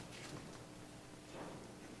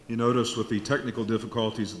You notice with the technical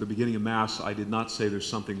difficulties at the beginning of Mass, I did not say there's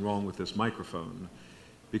something wrong with this microphone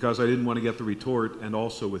because I didn't want to get the retort and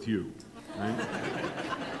also with you. Right?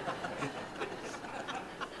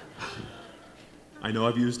 I know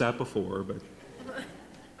I've used that before, but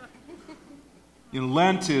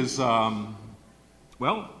Lent is,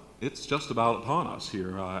 it's just about upon us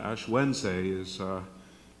here. Ash Wednesday is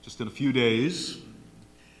just in a few days.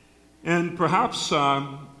 And perhaps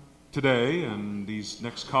today and these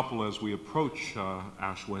next couple as we approach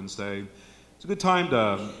Ash Wednesday, it's a good time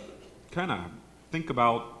to kind of think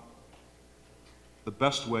about the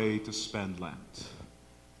best way to spend Lent.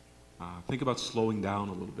 Think about slowing down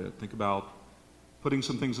a little bit. Think about putting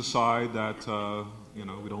some things aside that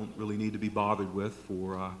we don't really need to be bothered with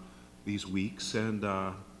for these weeks, and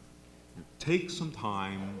take some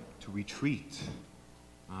time to retreat,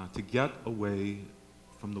 to get away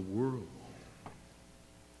from the world,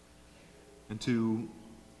 and to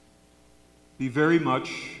be very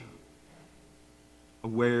much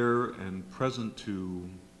aware and present to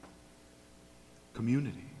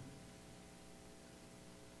community.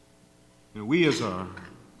 We as a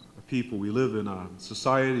people, we live in a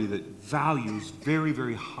society that values very,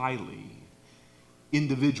 very highly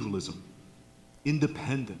individualism,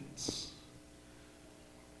 independence.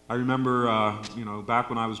 I remember, back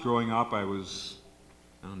when I was growing up, I was,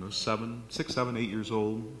 6, 7, 8 years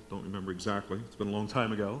old. Don't remember exactly. It's been a long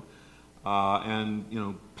time ago.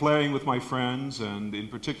 And playing with my friends, and in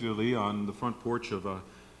particularly on the front porch of a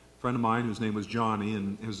friend of mine whose name was Johnny,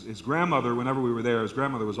 and his grandmother, whenever we were there, his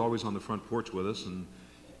grandmother was always on the front porch with us and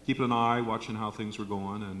keeping an eye, watching how things were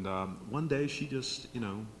going. And one day she just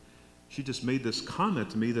made this comment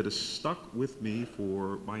to me that has stuck with me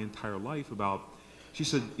for my entire life she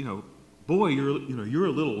said, boy, you're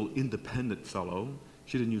a little independent fellow.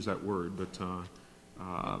 She didn't use that word, but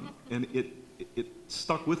and it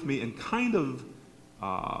stuck with me and kind of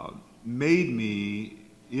made me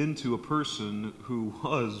into a person who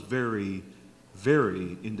was very,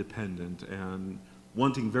 very independent and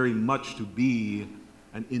wanting very much to be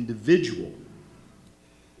an individual.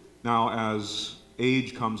 Now, as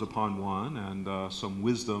age comes upon one and some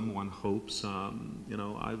wisdom one hopes,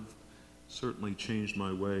 I've certainly changed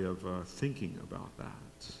my way of thinking about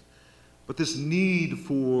that. But this need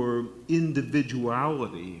for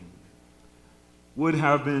individuality would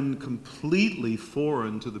have been completely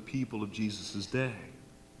foreign to the people of Jesus' day.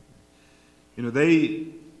 They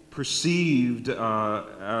perceived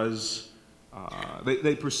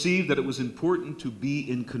they perceived that it was important to be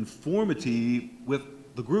in conformity with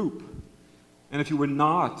the group, and if you were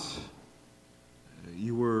not,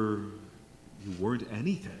 you weren't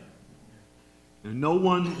anything. No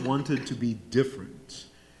one wanted to be different,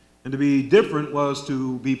 and to be different was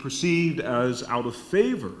to be perceived as out of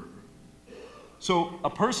favor. So a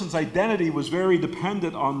person's identity was very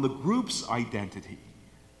dependent on the group's identity.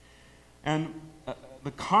 And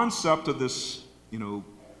the concept of this,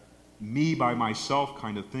 me by myself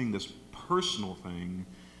kind of thing, this personal thing,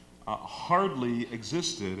 hardly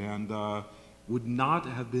existed and would not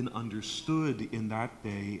have been understood in that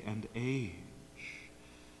day and age.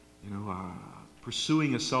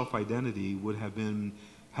 Pursuing a self-identity would have been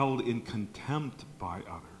held in contempt by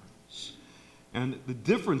others. And the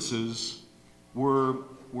differences were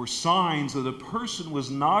signs that a person was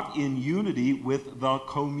not in unity with the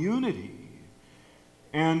community.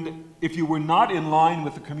 And if you were not in line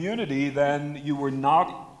with the community, then you were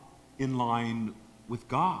not in line with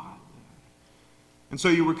God. And so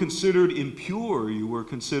you were considered impure, you were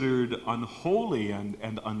considered unholy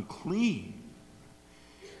and unclean.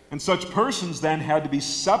 And such persons then had to be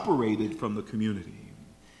separated from the community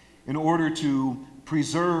in order to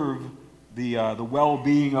preserve the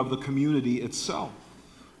well-being of the community itself.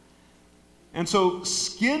 And so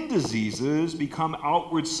skin diseases become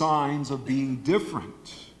outward signs of being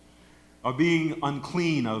different, of being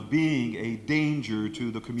unclean, of being a danger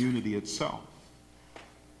to the community itself.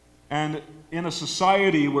 And in a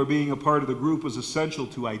society where being a part of the group was essential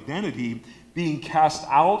to identity, being cast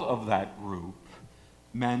out of that group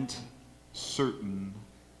meant certain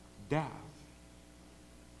death.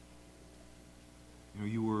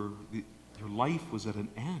 Your life was at an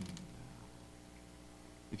end.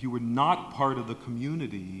 If you were not part of the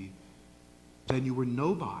community, then you were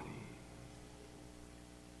nobody.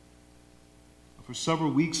 For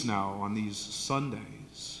several weeks now on these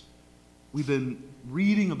Sundays, we've been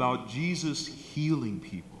reading about Jesus healing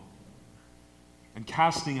people and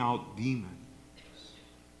casting out demons.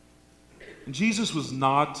 And Jesus was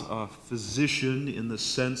not a physician in the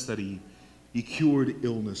sense that he cured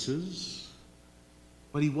illnesses,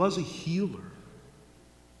 but he was a healer.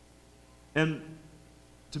 And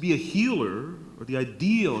to be a healer, or the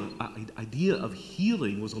idea of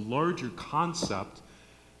healing, was a larger concept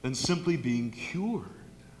than simply being cured.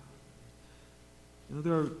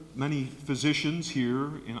 There are many physicians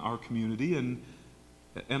here in our community, and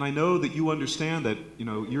I know that you understand that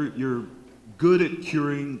you're good at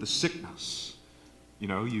curing the sickness.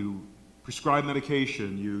 You prescribe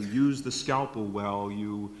medication, you use the scalpel well,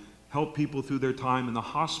 you help people through their time in the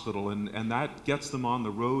hospital, and that gets them on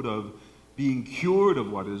the road of being cured of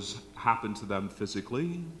what has happened to them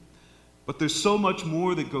physically. But there's so much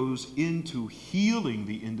more that goes into healing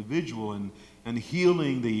the individual and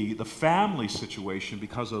healing the family situation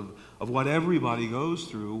because of what everybody goes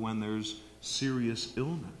through when there's serious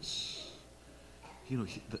illness.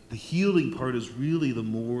 The healing part is really the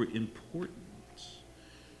more important.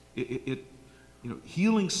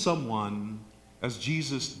 Healing someone, as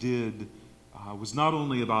Jesus did, was not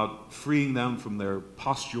only about freeing them from their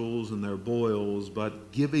pustules and their boils,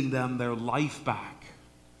 but giving them their life back.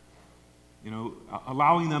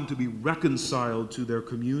 Allowing them to be reconciled to their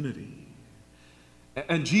community.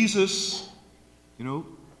 And Jesus,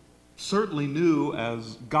 certainly knew,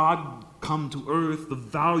 as God come to earth, the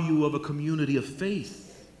value of a community of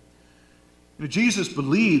faith.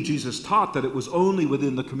 Jesus taught that it was only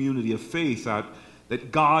within the community of faith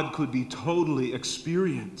that God could be totally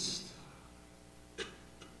experienced.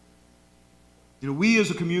 We as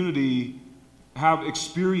a community have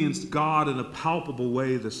experienced God in a palpable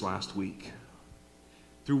way this last week,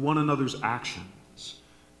 through one another's actions,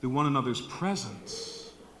 through one another's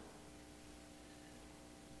presence.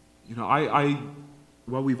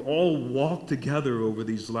 While we've all walked together over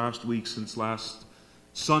these last weeks since last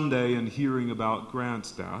Sunday and hearing about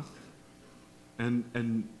Grant's death,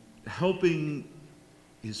 and helping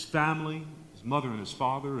his family, his mother and his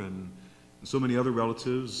father, and so many other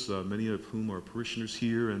relatives, many of whom are parishioners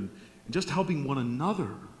here, and just helping one another,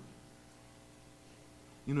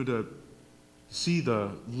 to see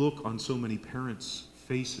the look on so many parents'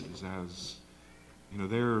 faces as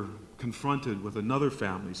they're confronted with another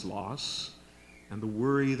family's loss and the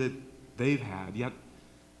worry that they've had. Yet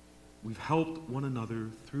we've helped one another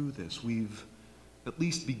through this. We've at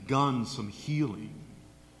least begun some healing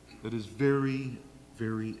that is very,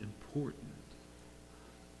 very important.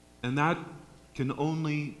 And that can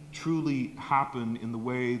only truly happen in the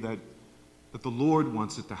way that the Lord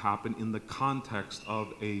wants it to happen, in the context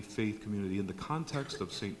of a faith community, in the context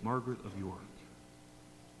of St. Margaret of York.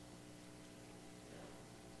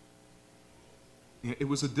 It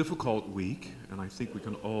was a difficult week, and I think we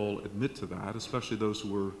can all admit to that, especially those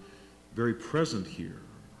who were very present here.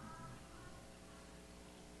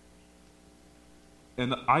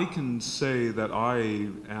 And I can say that I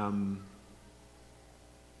am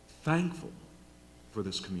thankful for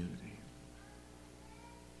this community.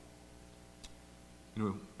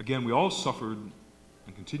 Again, we all suffered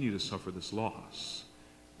and continue to suffer this loss.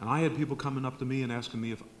 And I had people coming up to me and asking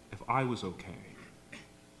me if I was okay.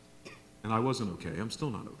 And I wasn't okay. I'm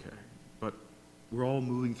still not okay. But we're all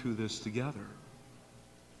moving through this together.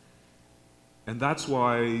 And that's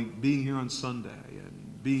why being here on Sunday,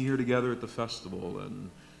 and being here together at the festival,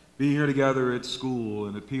 and being here together at school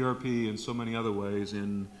and at PRP and so many other ways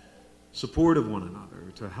in support of one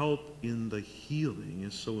another to help in the healing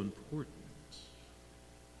is so important.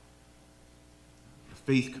 A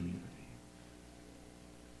faith community,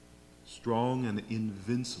 strong and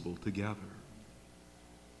invincible together.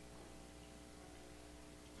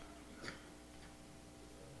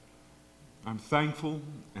 I'm thankful,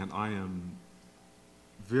 and I am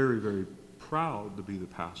very, very proud to be the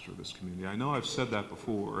pastor of this community. I know I've said that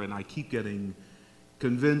before, and I keep getting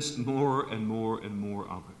convinced more and more and more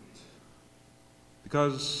of it.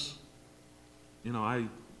 Because, I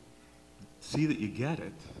see that you get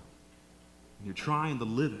it, and you're trying to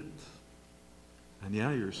live it. And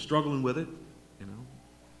yeah, you're struggling with it,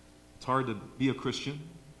 It's hard to be a Christian,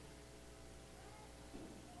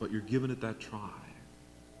 but you're giving it that try.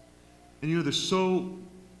 And there's so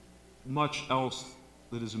much else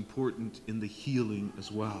that is important in the healing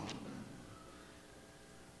as well.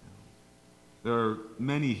 There are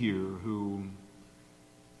many here who,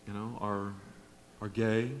 are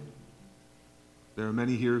gay. There are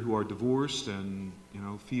many here who are divorced and,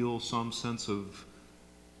 feel some sense of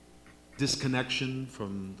disconnection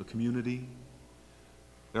from the community.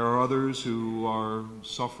 There are others who are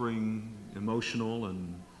suffering emotional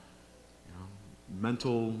and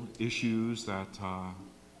mental issues that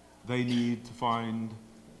they need to find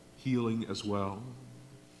healing as well.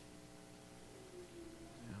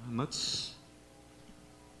 And let's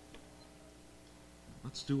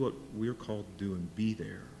do what we're called to do and be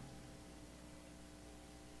there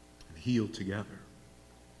and heal together.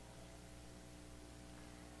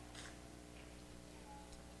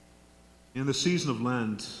 In the season of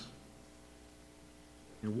Lent,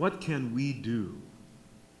 what can we do?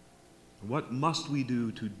 What must we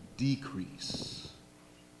do to decrease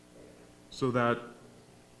so that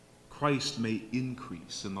Christ may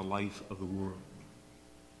increase in the life of the world?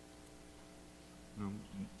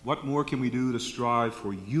 What more can we do to strive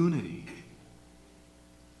for unity?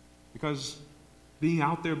 Because being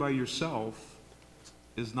out there by yourself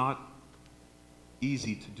is not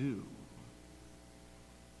easy to do.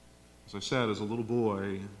 As I said, as a little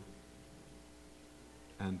boy,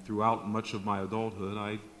 and throughout much of my adulthood,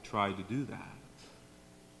 I tried to do that.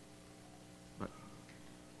 But,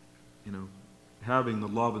 having the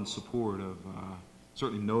love and support of,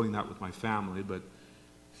 certainly knowing that with my family, but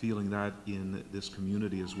feeling that in this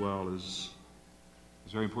community as well is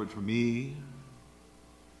very important for me.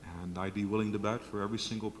 And I'd be willing to bet for every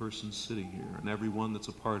single person sitting here and everyone that's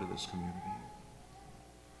a part of this community.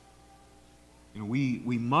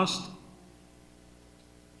 We must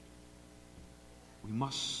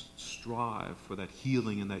strive for that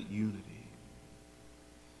healing and that unity.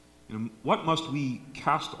 What must we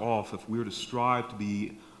cast off if we're to strive to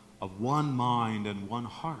be of one mind and one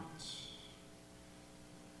heart?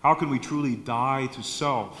 How can we truly die to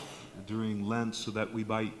self during Lent so that we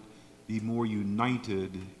might be more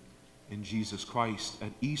united in Jesus Christ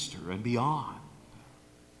at Easter and beyond?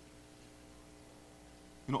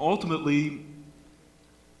 Ultimately,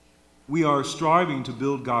 we are striving to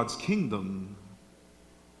build God's kingdom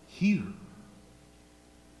here.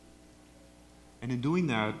 And in doing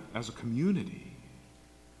that as a community,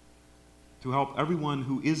 to help everyone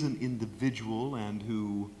who is an individual and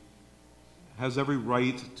who has every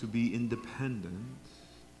right to be independent,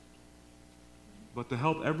 but to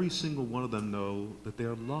help every single one of them know that they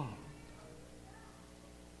are loved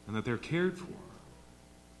and that they're cared for.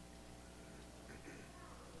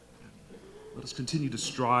 Let us continue to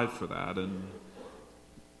strive for that, and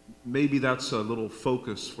maybe that's a little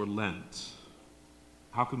focus for Lent.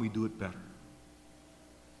 How can we do it better?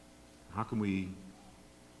 How can we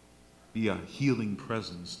be a healing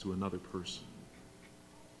presence to another person?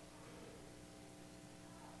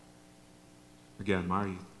 Again,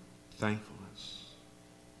 my thankfulness.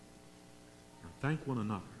 And thank one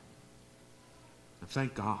another. And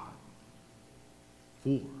thank God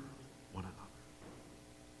for